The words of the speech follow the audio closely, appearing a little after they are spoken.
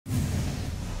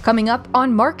Coming up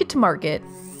on Market to Market,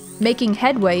 making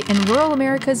headway in rural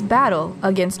America's battle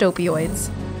against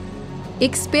opioids.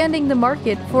 Expanding the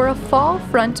market for a fall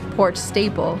front porch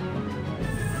staple.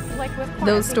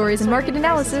 Those stories and market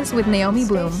analysis with Naomi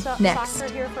Blohm next.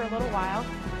 Here for a little while.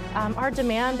 Our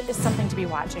demand is something to be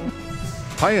watching.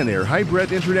 Pioneer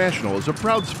Hybrid International is a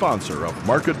proud sponsor of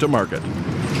Market to Market.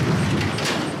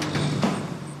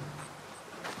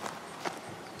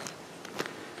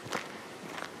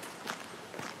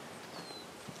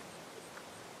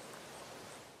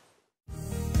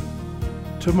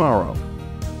 Tomorrow.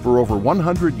 For over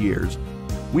 100 years,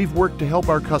 we've worked to help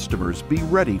our customers be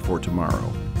ready for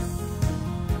tomorrow.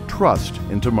 Trust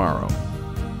in tomorrow.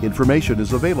 Information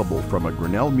is available from a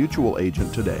Grinnell Mutual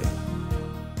agent today.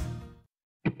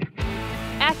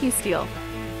 AccuSteel,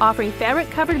 offering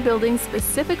fabric-covered buildings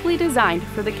specifically designed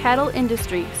for the cattle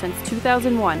industry since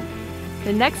 2001.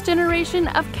 The next generation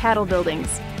of cattle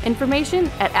buildings. Information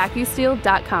at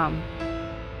accusteel.com.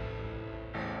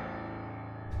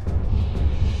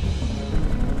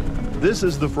 This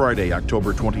is the Friday,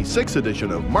 October 26th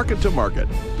edition of Market to Market,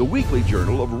 the weekly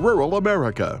journal of rural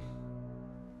America.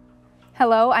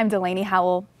 Hello, I'm Delaney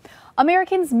Howell.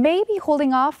 Americans may be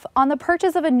holding off on the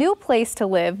purchase of a new place to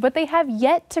live, but they have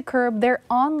yet to curb their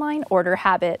online order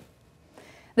habit.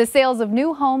 The sales of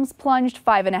new homes plunged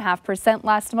 5.5%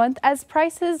 last month as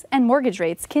prices and mortgage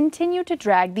rates continue to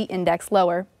drag the index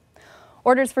lower.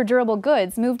 Orders for durable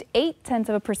goods moved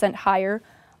 0.8% higher,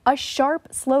 a sharp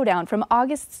slowdown from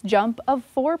August's jump of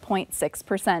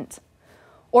 4.6%.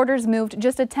 Orders moved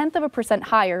just 0.1%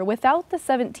 higher without the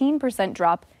 17%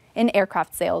 drop in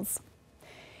aircraft sales.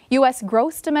 U.S.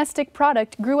 gross domestic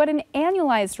product grew at an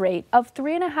annualized rate of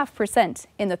 3.5%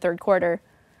 in the third quarter.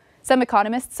 Some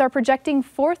economists are projecting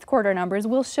fourth quarter numbers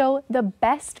will show the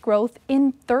best growth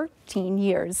in 13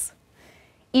 years.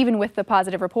 Even with the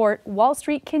positive report, Wall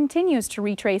Street continues to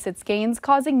retrace its gains,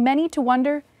 causing many to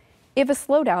wonder if a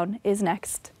slowdown is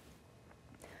next.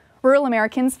 Rural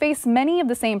Americans face many of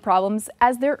the same problems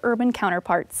as their urban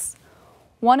counterparts.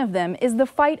 One of them is the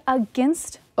fight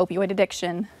against opioid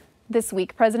addiction. This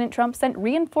week, President Trump sent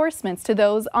reinforcements to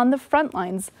those on the front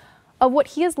lines of what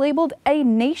he has labeled a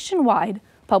nationwide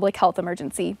public health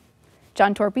emergency.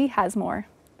 John Torpy has more.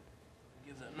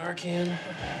 Give that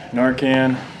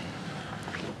Narcan,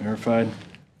 verified.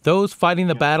 Those fighting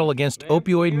the battle against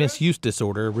opioid misuse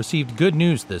disorder received good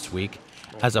news this week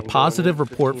as a positive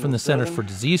report from the Centers for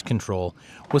Disease Control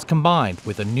was combined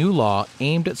with a new law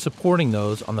aimed at supporting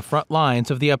those on the front lines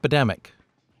of the epidemic.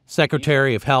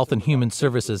 Secretary of Health and Human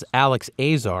Services Alex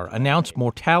Azar announced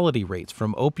mortality rates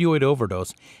from opioid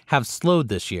overdose have slowed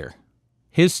this year.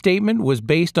 His statement was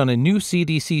based on a new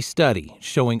CDC study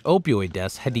showing opioid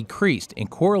deaths had decreased in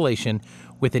correlation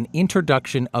with an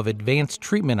introduction of advanced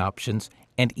treatment options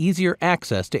and easier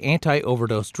access to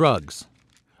anti-overdose drugs.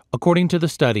 According to the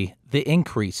study, the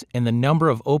increase in the number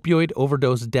of opioid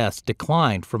overdose deaths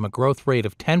declined from a growth rate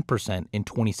of 10% in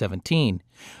 2017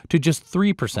 to just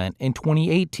 3% in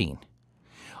 2018.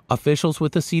 Officials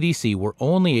with the CDC were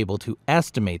only able to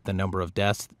estimate the number of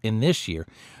deaths in this year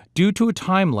due to a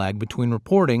time lag between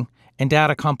reporting and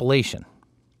data compilation.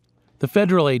 The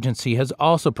federal agency has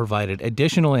also provided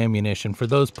additional ammunition for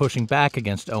those pushing back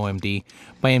against OMD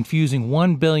by infusing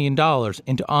 $1 billion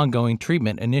into ongoing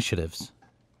treatment initiatives.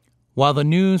 While the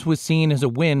news was seen as a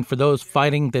win for those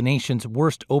fighting the nation's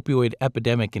worst opioid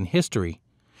epidemic in history,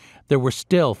 there were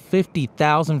still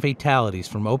 50,000 fatalities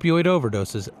from opioid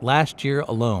overdoses last year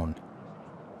alone.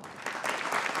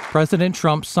 President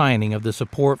Trump's signing of the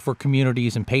Support for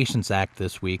Communities and Patients Act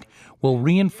this week will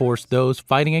reinforce those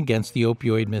fighting against the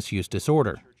opioid misuse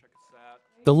disorder.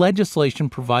 The legislation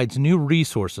provides new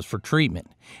resources for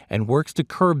treatment and works to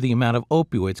curb the amount of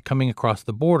opioids coming across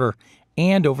the border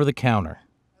and over the counter.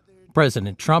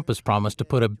 President Trump has promised to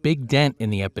put a big dent in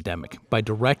the epidemic by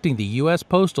directing the U.S.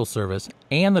 Postal Service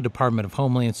and the Department of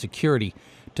Homeland Security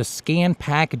to scan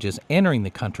packages entering the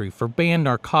country for banned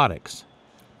narcotics.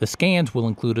 The scans will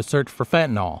include a search for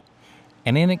fentanyl,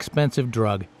 an inexpensive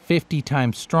drug 50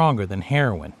 times stronger than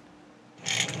heroin.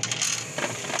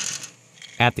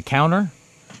 At the counter,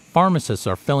 pharmacists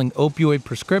are filling opioid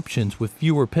prescriptions with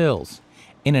fewer pills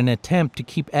in an attempt to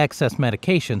keep excess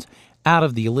medications out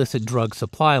of the illicit drug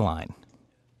supply line.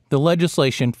 The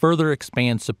legislation further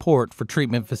expands support for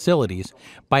treatment facilities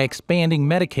by expanding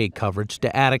Medicaid coverage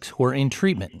to addicts who are in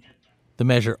treatment. The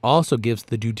measure also gives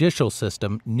the judicial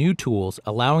system new tools,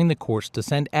 allowing the courts to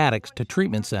send addicts to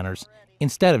treatment centers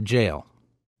instead of jail.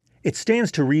 It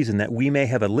stands to reason that we may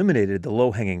have eliminated the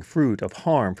low-hanging fruit of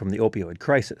harm from the opioid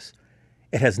crisis.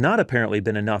 It has not apparently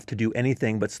been enough to do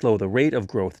anything but slow the rate of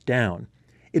growth down.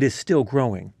 It is still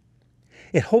growing.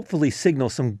 It hopefully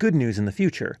signals some good news in the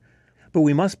future, but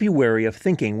we must be wary of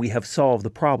thinking we have solved the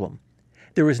problem.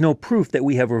 There is no proof that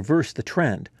we have reversed the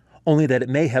trend, only that it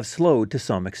may have slowed to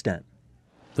some extent.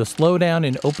 The slowdown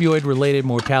in opioid-related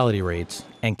mortality rates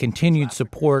and continued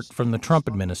support from the Trump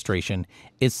administration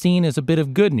is seen as a bit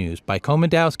of good news by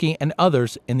Komendowski and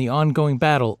others in the ongoing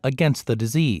battle against the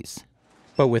disease.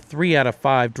 But with 3 out of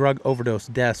 5 drug overdose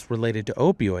deaths related to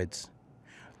opioids,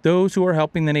 those who are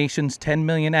helping the nation's 10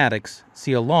 million addicts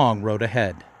see a long road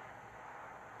ahead.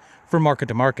 For Market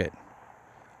to Market,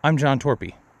 I'm John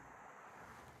Torpy.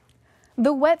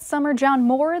 The wet summer drowned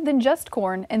more than just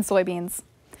corn and soybeans.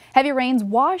 Heavy rains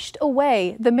washed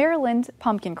away the Maryland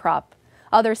pumpkin crop.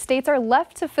 Other states are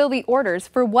left to fill the orders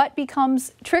for what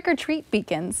becomes trick-or-treat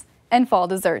beacons and fall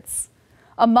desserts.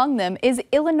 Among them is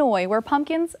Illinois, where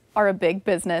pumpkins are a big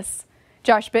business.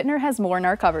 Josh Bittner has more in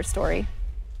our cover story.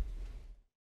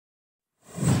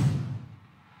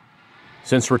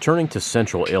 Since returning to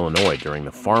central Illinois during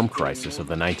the farm crisis of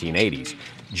the 1980s,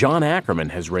 John Ackerman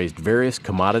has raised various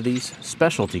commodities,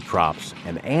 specialty crops,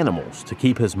 and animals to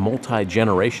keep his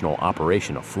multi-generational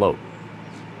operation afloat.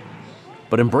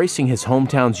 But embracing his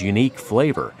hometown's unique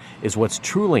flavor is what's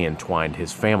truly entwined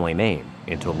his family name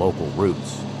into local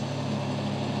roots.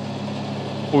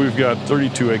 We've got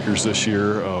 32 acres this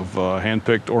year of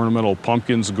hand-picked ornamental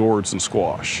pumpkins, gourds, and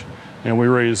squash. And we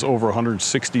raise over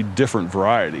 160 different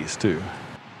varieties, too.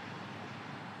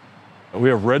 We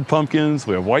have red pumpkins,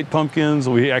 we have white pumpkins,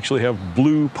 we actually have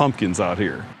blue pumpkins out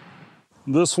here.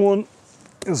 This one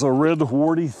is a red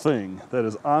warty thing. That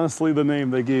is honestly the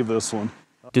name they gave this one.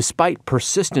 Despite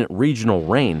persistent regional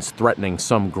rains threatening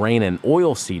some grain and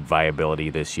oilseed viability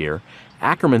this year,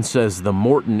 Ackerman says the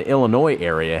Morton, Illinois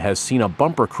area has seen a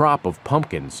bumper crop of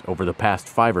pumpkins over the past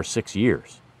 5 or 6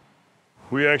 years.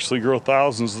 We actually grow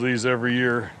thousands of these every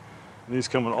year. These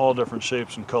come in all different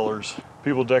shapes and colors.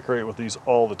 People decorate with these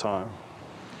all the time.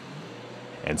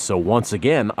 And so once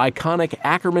again, iconic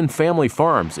Ackerman Family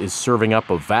Farms is serving up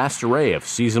a vast array of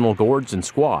seasonal gourds and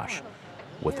squash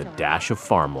with a dash of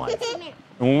farm life.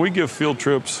 And when we give field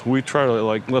trips, we try to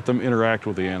let them interact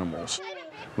with the animals.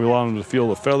 We allow them to feel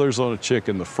the feathers on a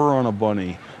chicken, the fur on a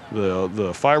bunny,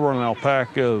 the fiber on an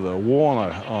alpaca, the wool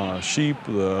on a sheep,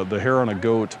 the hair on a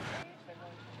goat.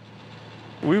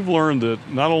 We've learned that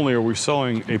not only are we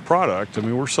selling a product, I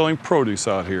mean, we're selling produce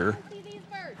out here,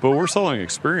 but we're selling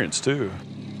experience too.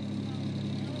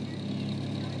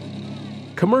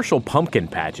 Commercial pumpkin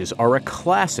patches are a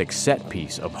classic set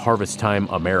piece of harvest time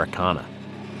Americana.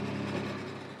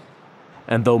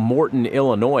 And though Morton,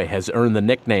 Illinois has earned the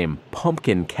nickname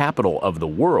Pumpkin Capital of the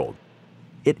World,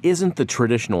 it isn't the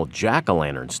traditional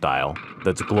jack-o'-lantern style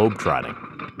that's globetrotting.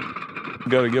 We've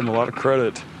got to give them a lot of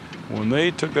credit. When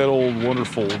they took that old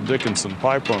wonderful Dickinson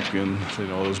pie pumpkin,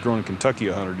 that was grown in Kentucky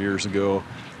 100 years ago,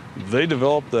 they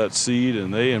developed that seed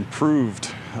and they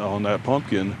improved on that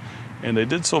pumpkin, and they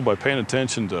did so by paying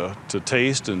attention to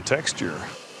taste and texture.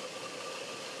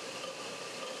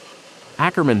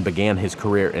 Ackerman began his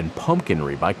career in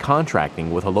pumpkinry by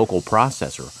contracting with a local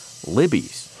processor,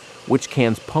 Libby's, which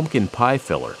cans pumpkin pie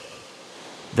filler.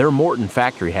 Their Morton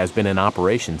factory has been in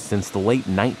operation since the late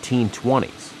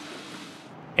 1920s.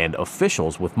 And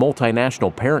officials with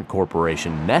multinational parent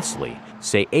corporation Nestle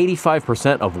say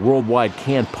 85% of worldwide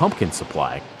canned pumpkin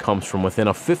supply comes from within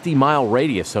a 50-mile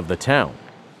radius of the town,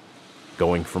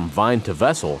 going from vine to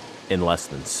vessel in less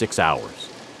than 6 hours.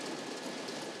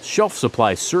 Shelf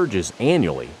supply surges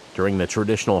annually during the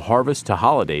traditional harvest to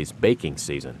holidays baking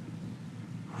season.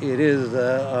 It is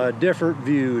a different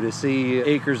view to see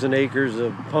acres and acres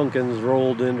of pumpkins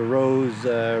rolled into rows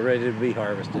ready to be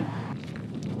harvested.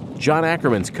 John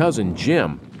Ackerman's cousin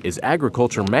Jim is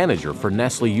agriculture manager for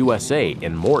Nestle USA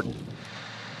in Morton.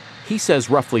 He says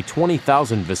roughly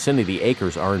 20,000 vicinity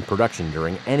acres are in production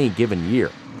during any given year,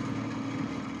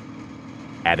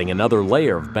 adding another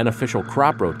layer of beneficial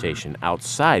crop rotation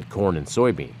outside corn and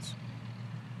soybeans.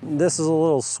 This is a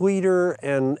little sweeter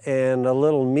and a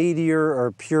little meatier,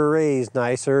 or puree's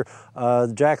nicer.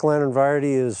 The jack-o'-lantern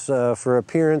variety is for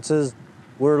appearances.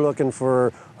 We're looking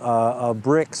for a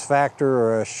Brix factor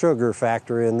or a sugar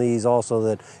factor in these also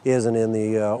that isn't in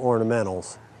the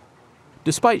ornamentals.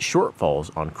 Despite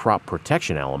shortfalls on crop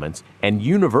protection elements and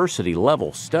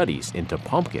university-level studies into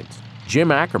pumpkins,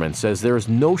 Jim Ackerman says there is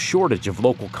no shortage of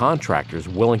local contractors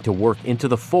willing to work into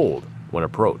the fold when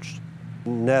approached.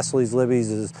 Nestle's Libby's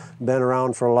has been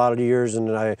around for a lot of years,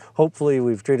 and hopefully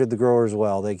we've treated the growers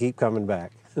well. They keep coming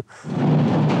back.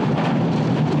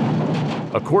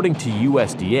 According to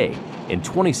USDA, in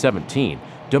 2017,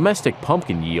 domestic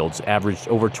pumpkin yields averaged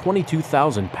over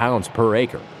 22,000 pounds per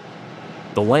acre.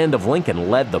 The land of Lincoln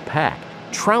led the pack,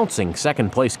 trouncing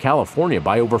second-place California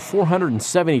by over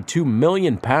 472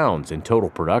 million pounds in total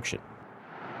production.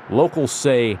 Locals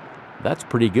say that's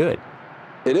pretty good.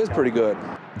 It is pretty good.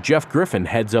 Jeff Griffin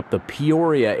heads up the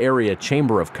Peoria Area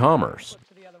Chamber of Commerce.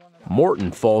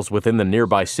 Morton falls within the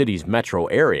nearby city's metro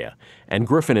area, and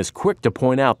Griffin is quick to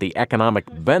point out the economic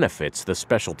benefits the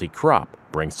specialty crop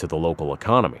brings to the local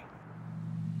economy.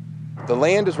 The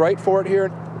land is right for it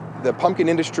here. The pumpkin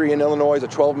industry in Illinois is a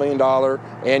 $12 million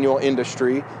annual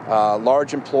industry.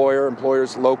 Large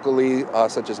employers locally,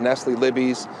 such as Nestle,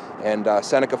 Libby's, and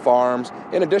Seneca Farms,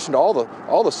 in addition to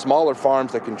all the smaller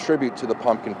farms that contribute to the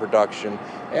pumpkin production,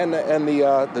 and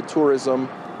the tourism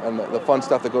and the fun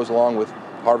stuff that goes along with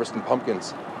harvesting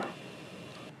pumpkins.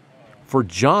 For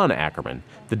John Ackerman,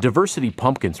 the diversity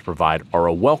pumpkins provide are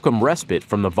a welcome respite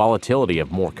from the volatility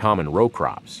of more common row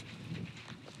crops.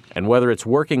 And whether it's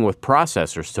working with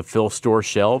processors to fill store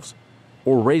shelves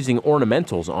or raising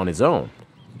ornamentals on his own,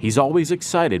 he's always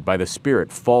excited by the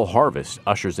spirit fall harvest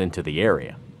ushers into the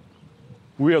area.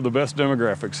 We have the best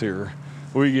demographics here.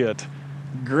 We get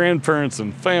grandparents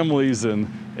and families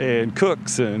and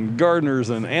cooks and gardeners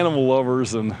and animal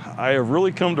lovers, and I have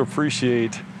really come to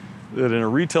appreciate that in a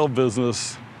retail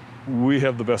business, we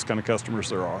have the best kind of customers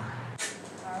there are.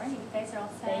 All right, you guys are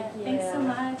all set. Thanks so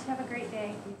much. Have a great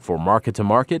day. For Market to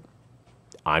Market,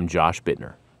 I'm Josh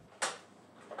Bittner.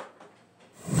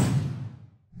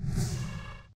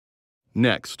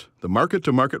 Next, the Market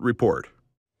to Market report.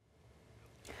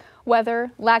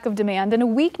 Weather, lack of demand, and a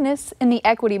weakness in the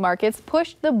equity markets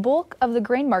pushed the bulk of the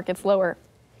grain markets lower.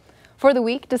 For the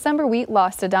week, December wheat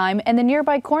lost a dime, and the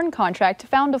nearby corn contract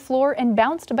found a floor and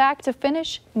bounced back to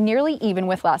finish nearly even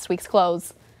with last week's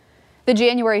close. The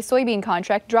January soybean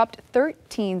contract dropped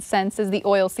 13 cents as the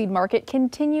oilseed market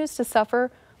continues to suffer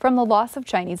from the loss of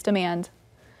Chinese demand.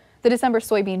 The December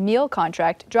soybean meal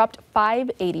contract dropped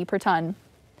 $5.80 per ton.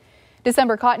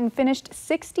 December cotton finished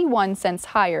 61 cents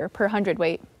higher per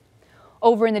hundredweight.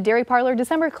 Over in the dairy parlor,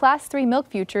 December Class 3 milk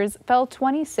futures fell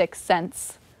 26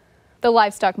 cents. The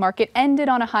livestock market ended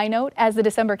on a high note as the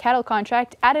December cattle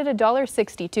contract added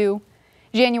 $1.62.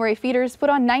 January feeders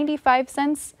put on 95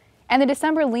 cents, and the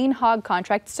December lean hog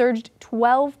contract surged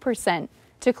 12%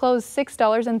 to close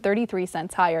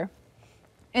 $6.33 higher.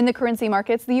 In the currency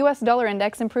markets, the U.S. dollar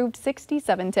index improved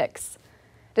 67 ticks.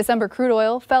 December crude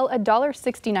oil fell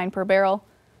 $1.69 per barrel.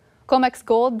 COMEX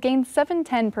gold gained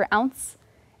 $7.10 per ounce,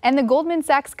 and the Goldman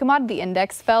Sachs commodity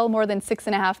index fell more than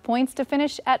 6.5 points to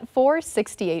finish at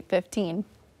 468.15.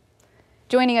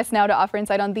 Joining us now to offer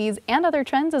insight on these and other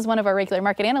trends is one of our regular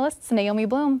market analysts, Naomi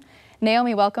Blohm.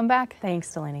 Naomi, welcome back.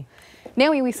 Thanks, Delaney.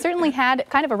 Naomi, we certainly had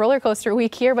kind of a roller coaster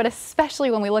week here, but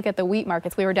especially when we look at the wheat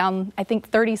markets. We were down, I think,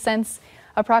 30 cents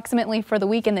approximately for the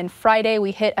week, and then Friday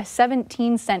we hit a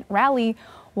 17-cent rally.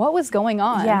 What was going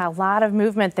on? Yeah, a lot of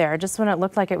movement there. Just when it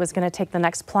looked like it was going to take the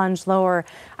next plunge lower.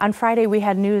 On Friday, we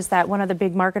had news that one of the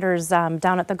big marketers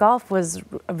down at the Gulf was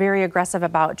very aggressive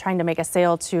about trying to make a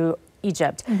sale to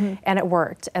Egypt, and it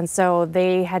worked. And so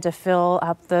they had to fill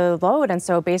up the load, and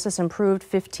so basis improved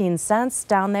 15 cents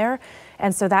down there.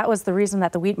 And so that was the reason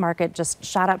that the wheat market just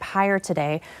shot up higher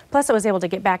today. Plus, it was able to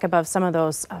get back above some of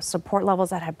those support levels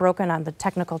that had broken on the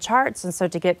technical charts. And so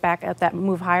to get back at that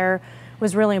move higher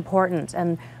was really important.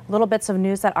 And little bits of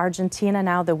news that Argentina,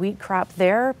 now the wheat crop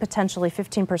there, potentially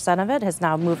 15% of it has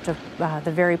now moved to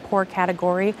the very poor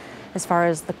category as far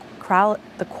as the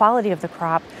quality of the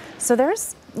crop. So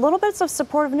there's little bits of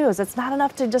supportive news. It's not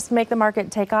enough to just make the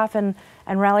market take off and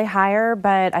rally higher,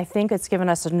 but I think it's given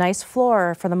us a nice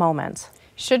floor for the moment.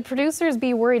 Should producers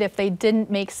be worried if they didn't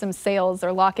make some sales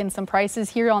or lock in some prices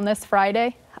here on this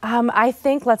Friday? I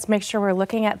think let's make sure we're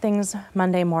looking at things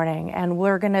Monday morning, and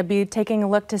we're going to be taking a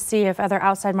look to see if other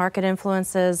outside market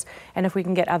influences and if we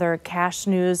can get other cash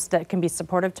news that can be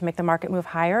supportive to make the market move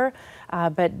higher.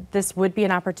 But this would be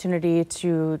an opportunity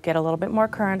to get a little bit more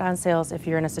current on sales if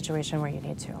you're in a situation where you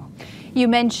need to. You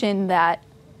mentioned that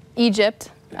Egypt,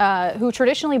 who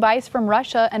traditionally buys from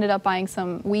Russia, ended up buying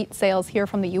some wheat sales here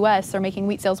from the U.S. or making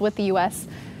wheat sales with the U.S.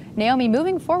 Naomi,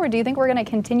 moving forward, do you think we're going to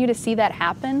continue to see that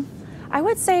happen? I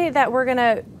would say that we're going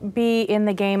to be in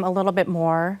the game a little bit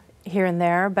more here and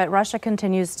there, but Russia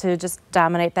continues to just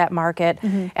dominate that market.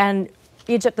 And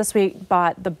Egypt this week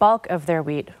bought the bulk of their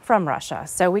wheat from Russia.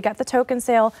 So we got the token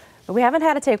sale, but we haven't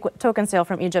had a token sale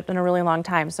from Egypt in a really long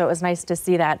time. So it was nice to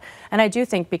see that. And I do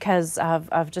think because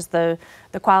of just the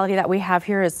quality that we have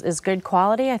here is good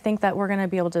quality, I think that we're going to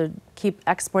be able to keep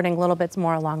exporting little bits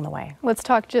more along the way. Let's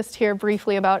talk just here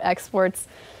briefly about exports.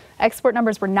 Export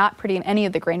numbers were not pretty in any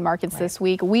of the grain markets this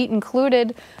week, wheat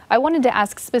included. I wanted to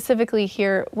ask specifically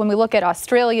here, when we look at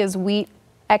Australia's wheat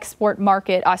export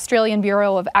market. Australian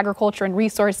Bureau of Agriculture and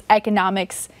Resource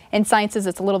Economics and Sciences,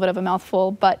 it's a little bit of a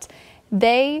mouthful, but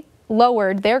they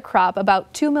lowered their crop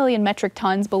about 2 million metric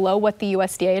tons below what the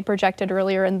USDA had projected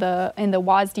earlier in the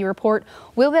WASDE report.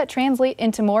 Will that translate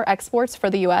into more exports for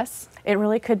the U.S.? It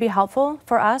really could be helpful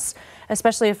for us,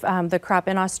 especially if the crop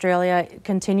in Australia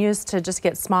continues to just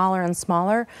get smaller and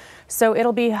smaller. So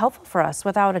it'll be helpful for us,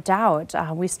 without a doubt.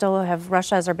 We still have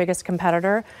Russia as our biggest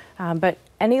competitor, but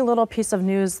any little piece of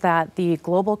news that the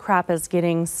global crop is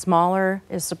getting smaller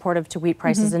is supportive to wheat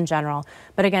prices in general.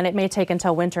 But again, it may take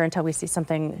until winter until we see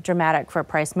something dramatic for a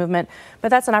price movement. But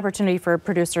that's an opportunity for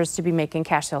producers to be making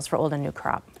cash sales for old and new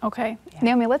crop. Okay. Yeah.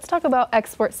 Naomi, let's talk about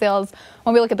export sales.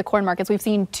 When we look at the corn markets, we've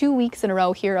seen 2 weeks in a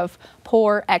row here of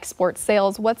poor export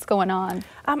sales. What's going on?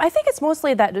 I think it's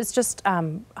mostly that it's just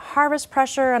harvest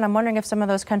pressure, and I'm wondering if some of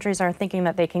those countries are thinking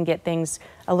that they can get things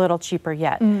a little cheaper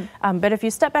yet. But if you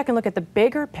step back and look at the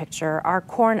bigger picture, our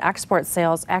corn export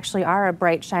sales actually are a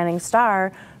bright shining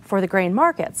star for the grain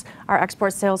markets. Our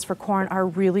export sales for corn are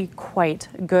really quite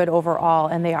good overall,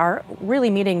 and they are really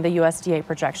meeting the USDA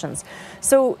projections.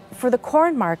 So for the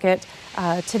corn market,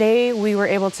 today we were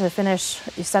able to finish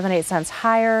 7-8 cents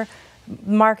higher.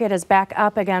 Market is back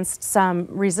up against some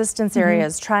resistance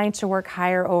areas, trying to work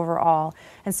higher overall.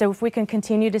 And so if we can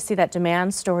continue to see that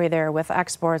demand story there with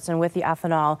exports and with the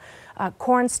ethanol,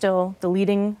 corn's still the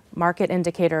leading market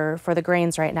indicator for the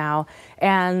grains right now.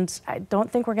 And I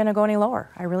don't think we're going to go any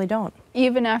lower. I really don't.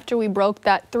 Even after we broke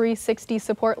that 360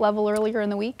 support level earlier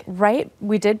in the week? Right.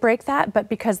 We did break that, but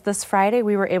because this Friday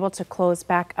we were able to close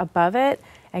back above it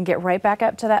and get right back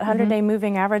up to that 100-day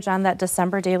moving average on that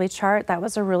December daily chart, that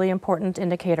was a really important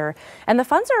indicator. And the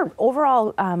funds are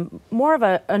overall more of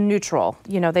a neutral.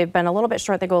 You know, they've been a little bit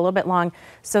short, they go a little bit long,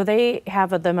 so they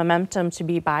have the momentum to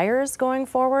be buyers going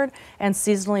forward. And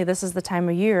seasonally, this is the time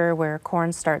of year where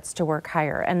corn starts to work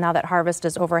higher. And now that harvest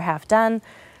is over half done,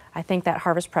 I think that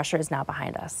harvest pressure is now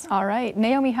behind us. All right.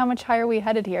 Naomi, how much higher are we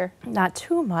headed here? Not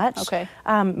too much. Okay.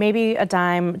 Maybe a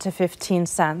dime to 15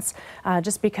 cents,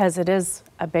 just because it is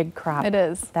a big crop. It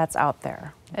is. That's out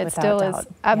there. It still is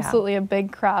absolutely a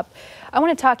big crop. I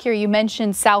want to talk here. You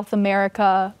mentioned South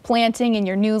America planting in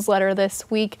your newsletter this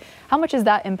week. How much is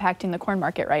that impacting the corn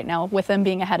market right now with them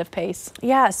being ahead of pace?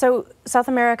 Yeah, so South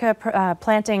America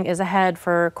planting is ahead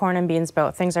for corn and beans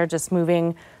both. Things are just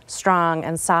moving strong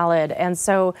and solid. And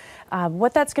so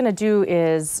what that's going to do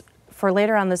is for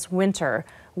later on this winter,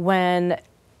 when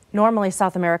normally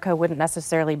South America wouldn't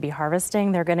necessarily be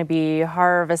harvesting, they're going to be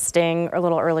harvesting a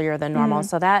little earlier than normal.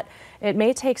 So that it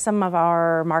may take some of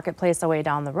our marketplace away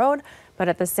down the road, but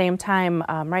at the same time,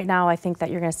 right now I think that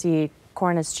you're going to see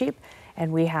corn is cheap,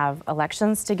 and we have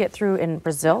elections to get through in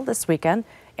Brazil this weekend,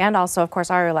 and also of course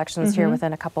our elections here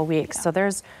within a couple weeks. So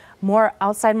there's more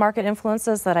outside market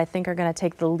influences that I think are going to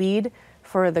take the lead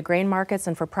for the grain markets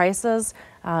and for prices.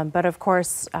 But of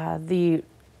course, the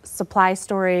supply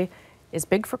story is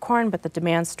big for corn, but the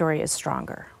demand story is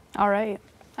stronger. All right.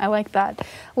 I like that.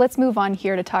 Let's move on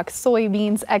here to talk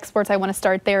soybeans exports. I want to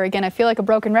start there again. I feel like a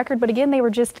broken record, but again, they were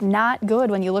just not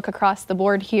good when you look across the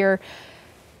board here.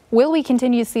 Will we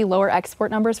continue to see lower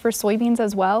export numbers for soybeans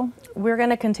as well? We're going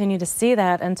to continue to see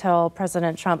that until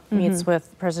President Trump meets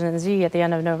with President Xi at the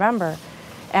end of November.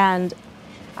 And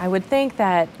I would think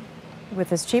that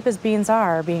with as cheap as beans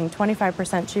are, being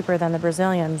 25% cheaper than the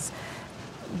Brazilians,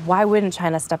 why wouldn't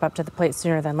China step up to the plate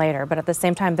sooner than later? But at the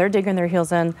same time, they're digging their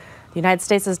heels in. The United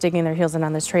States is digging their heels in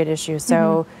on this trade issue.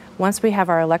 So once we have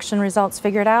our election results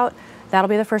figured out, that'll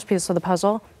be the first piece of the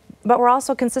puzzle. But we're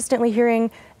also consistently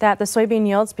hearing that the soybean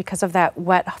yields, because of that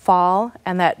wet fall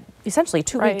and that essentially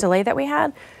 2-week delay that we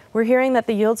had, we're hearing that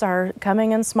the yields are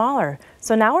coming in smaller.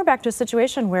 So now we're back to a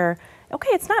situation where, okay,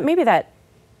 it's not maybe that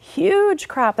huge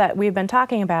crop that we've been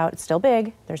talking about. It's still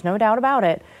big. There's no doubt about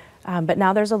it. But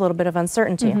now there's a little bit of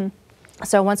uncertainty.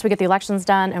 So once we get the elections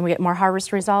done and we get more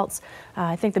harvest results,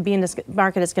 I think the bean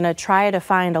market is going to try to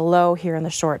find a low here in the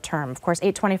short term. Of course,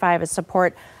 825 is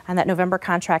support on that November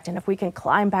contract, and if we can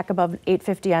climb back above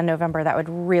 850 on November, that would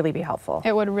really be helpful.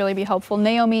 It would really be helpful.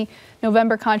 Naomi,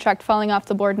 November contract falling off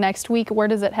the board next week. Where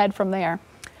does it head from there?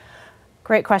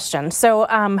 Great question. So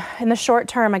in the short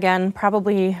term, again,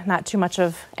 probably not too much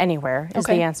of anywhere is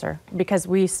the answer, because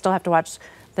we still have to watch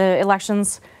the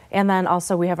elections, and then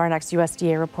also we have our next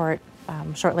USDA report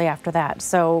shortly after that.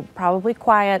 So probably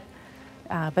quiet,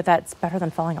 but that's better than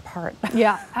falling apart.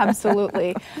 Yeah,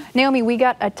 absolutely. Naomi, we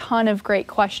got a ton of great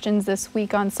questions this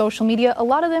week on social media, a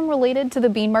lot of them related to the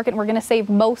bean market. We're going to save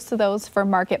most of those for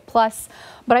Market Plus,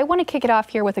 but I want to kick it off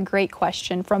here with a great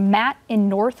question from Matt in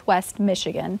Northwest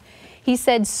Michigan. He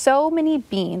said, so many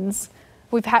beans,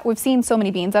 we've seen so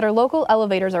many beans that our local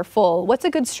elevators are full. What's a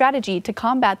good strategy to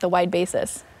combat the wide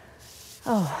basis?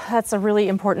 Oh, that's a really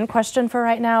important question for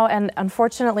right now. And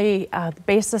unfortunately, the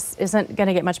basis isn't going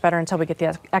to get much better until we get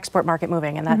the export market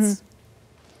moving. And that's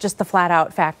just the flat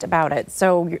out fact about it.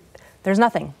 So there's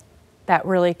nothing that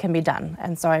really can be done.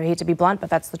 And so I hate to be blunt, but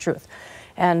that's the truth.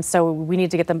 And so we need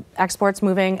to get the exports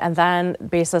moving, and then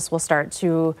basis will start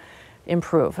to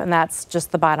improve. And that's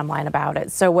just the bottom line about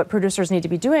it. So what producers need to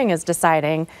be doing is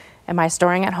deciding, am I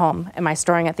storing at home? Am I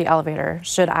storing at the elevator?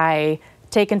 Should I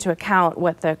take into account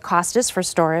what the cost is for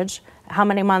storage? How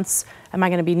many months am I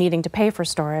going to be needing to pay for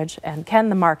storage? And can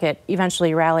the market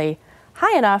eventually rally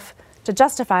high enough to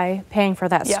justify paying for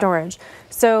that storage?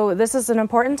 So this is an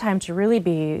important time to really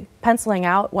be penciling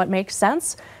out what makes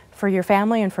sense for your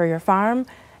family and for your farm.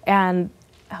 And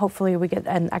hopefully we get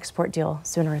an export deal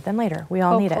sooner than later. We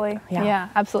all need it. Yeah,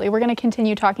 absolutely. We're going to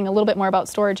continue talking a little bit more about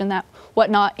storage and that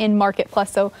whatnot in Market Plus.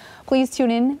 So please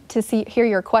tune in to hear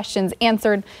your questions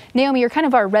answered. Naomi, you're kind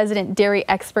of our resident dairy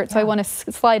expert, so I want to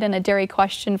slide in a dairy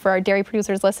question for our dairy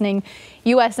producers listening.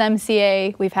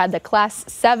 USMCA, we've had the Class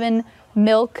 7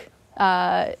 milk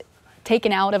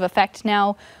taken out of effect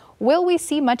now. Will we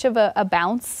see much of a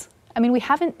bounce? I mean, we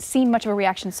haven't seen much of a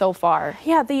reaction so far.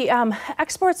 Yeah, the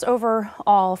exports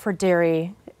overall for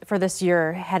dairy for this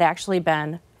year had actually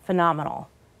been phenomenal,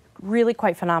 really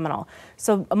quite phenomenal.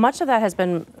 So much of that has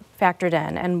been factored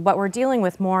in, and what we're dealing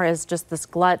with more is just this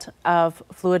glut of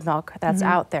fluid milk that's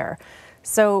out there.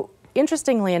 So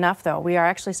interestingly enough, though, we are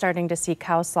actually starting to see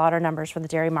cow slaughter numbers for the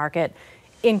dairy market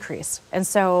increase, and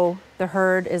so the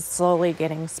herd is slowly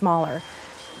getting smaller.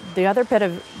 The other bit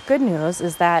of good news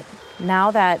is that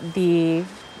now that the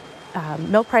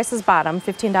milk prices bottom,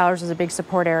 $15 is a big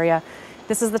support area.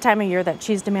 This is the time of year that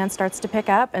cheese demand starts to pick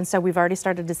up, and so we've already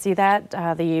started to see that.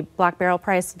 The block barrel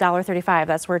price, $1.35,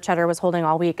 that's where cheddar was holding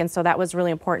all week, and so that was really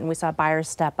important. We saw buyers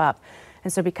step up.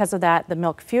 And so because of that, the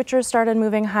milk futures started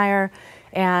moving higher,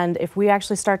 and if we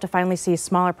actually start to finally see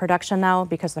smaller production now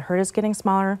because the herd is getting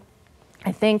smaller,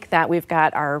 I think that we've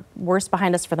got our worst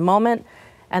behind us for the moment.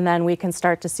 And then we can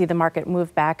start to see the market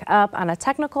move back up on a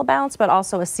technical bounce, but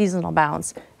also a seasonal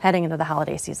bounce heading into the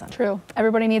holiday season. True.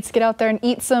 Everybody needs to get out there and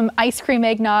eat some ice cream,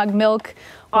 eggnog, milk,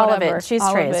 all whatever. of it. Cheese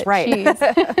trays, right.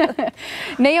 Cheese.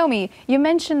 Naomi, you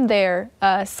mentioned there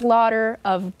slaughter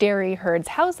of dairy herds.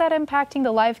 How's that impacting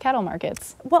the live cattle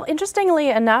markets? Well,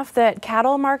 interestingly enough, that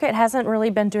cattle market hasn't really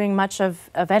been doing much of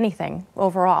anything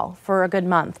overall for a good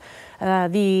month.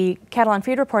 The cattle on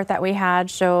feed report that we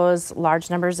had shows large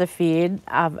numbers of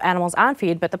animals on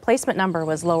feed, but the placement number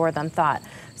was lower than thought.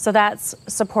 So that's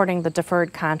supporting the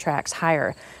deferred contracts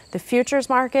higher. The futures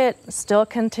market still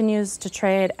continues to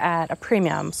trade at a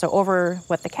premium, so over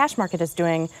what the cash market is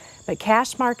doing, but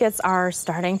cash markets are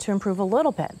starting to improve a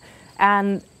little bit.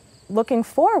 And looking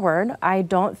forward, I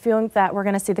don't feel that we're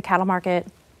going to see the cattle market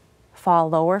fall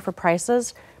lower for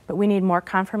prices, but we need more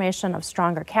confirmation of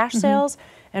stronger cash sales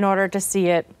in order to see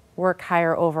it work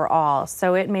higher overall.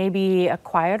 So it may be a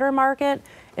quieter market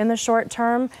in the short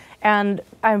term, and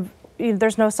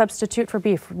there's no substitute for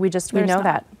beef. We know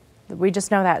that. We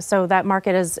just know that. So that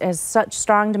market is such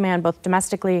strong demand, both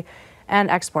domestically and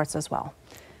exports as well.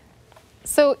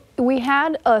 So we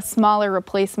had a smaller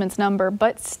replacements number,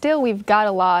 but still we've got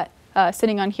a lot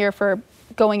sitting on here for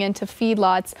going into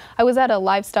feedlots. I was at a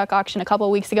livestock auction a couple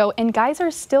of weeks ago, and guys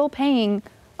are still paying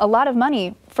a lot of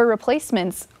money for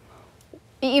replacements,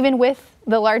 even with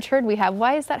the large herd we have.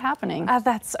 Why is that happening?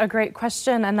 That's a great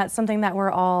question, and that's something that we're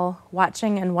all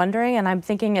watching and wondering, and I'm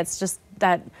thinking it's just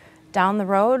that down the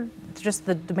road, just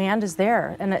the demand is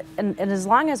there. And as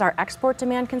long as our export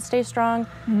demand can stay strong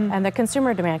and the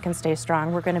consumer demand can stay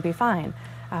strong, we're going to be fine.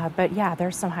 But yeah,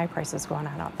 there's some high prices going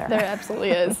on out there. There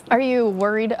absolutely is. Are you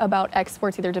worried about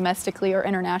exports either domestically or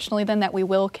internationally then that we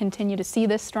will continue to see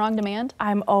this strong demand?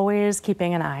 I'm always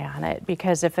keeping an eye on it,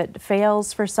 because if it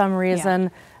fails for some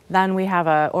reason, then we have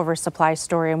an oversupply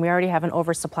story, and we already have an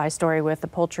oversupply story with the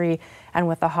poultry and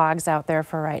with the hogs out there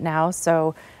for right now.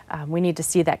 So we need to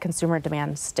see that consumer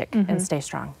demand stick and stay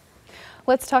strong.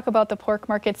 Let's talk about the pork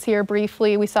markets here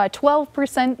briefly. We saw a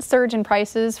 12% surge in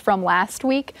prices from last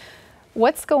week.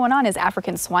 What's going on? Is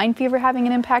African swine fever having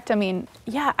an impact? I mean,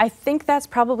 yeah, I think that's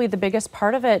probably the biggest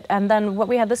part of it. And then what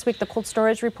we had this week, the cold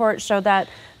storage report showed that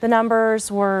the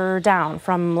numbers were down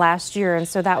from last year, and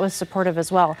so that was supportive as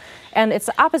well. And it's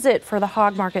the opposite for the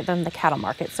hog market than the cattle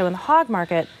market. So in the hog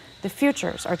market, the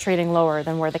futures are trading lower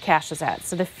than where the cash is at.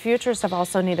 So the futures have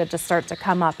also needed to start to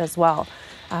come up as well.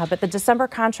 But the December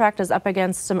contract is up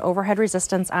against some overhead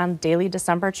resistance on daily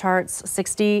December charts.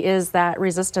 60 is that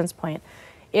resistance point.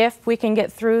 If we can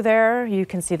get through there, you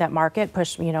can see that market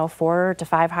push, 4 to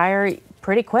 5 higher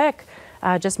pretty quick.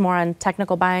 Just more on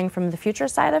technical buying from the future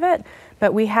side of it.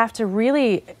 But we have to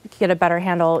really get a better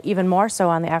handle, even more so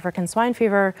on the African swine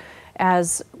fever,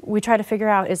 as we try to figure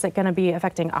out, is it going to be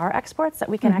affecting our exports, that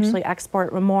we can actually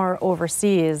export more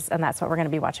overseas? And that's what we're going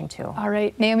to be watching too. All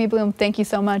right, Naomi Blohm, thank you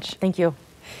so much. Thank you.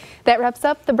 That wraps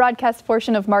up the broadcast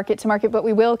portion of Market to Market, but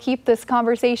we will keep this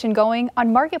conversation going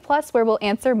on Market Plus, where we'll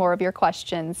answer more of your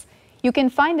questions. You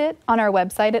can find it on our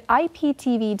website at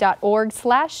iptv.org/MTOM.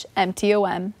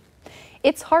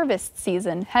 It's harvest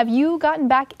season. Have you gotten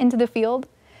back into the field?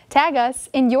 Tag us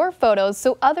in your photos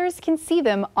so others can see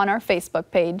them on our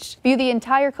Facebook page. View the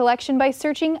entire collection by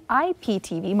searching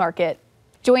IPTV Market.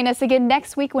 Join us again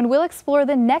next week when we'll explore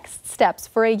the next steps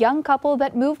for a young couple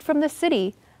that moved from the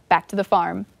city back to the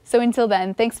farm. So until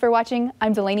then, thanks for watching.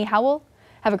 I'm Delaney Howell.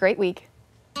 Have a great week.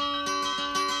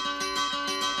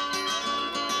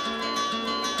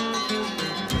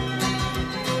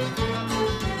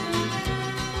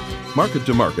 Market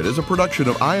to Market is a production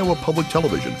of Iowa Public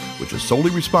Television, which is solely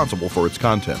responsible for its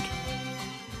content.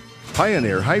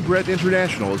 Pioneer Hybrid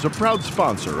International is a proud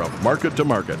sponsor of Market to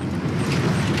Market.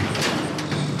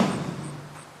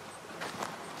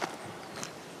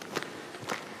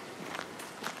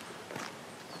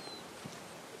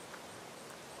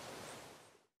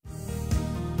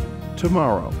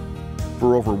 Tomorrow.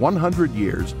 For over 100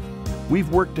 years, we've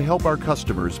worked to help our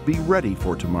customers be ready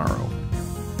for tomorrow.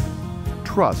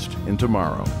 Trust in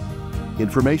tomorrow.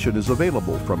 Information is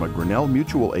available from a Grinnell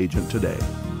Mutual agent today.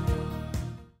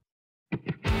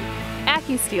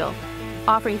 AccuSteel,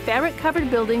 offering fabric-covered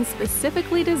buildings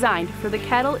specifically designed for the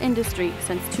cattle industry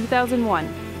since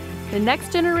 2001. The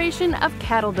next generation of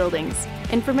cattle buildings.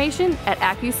 Information at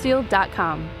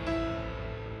accusteel.com.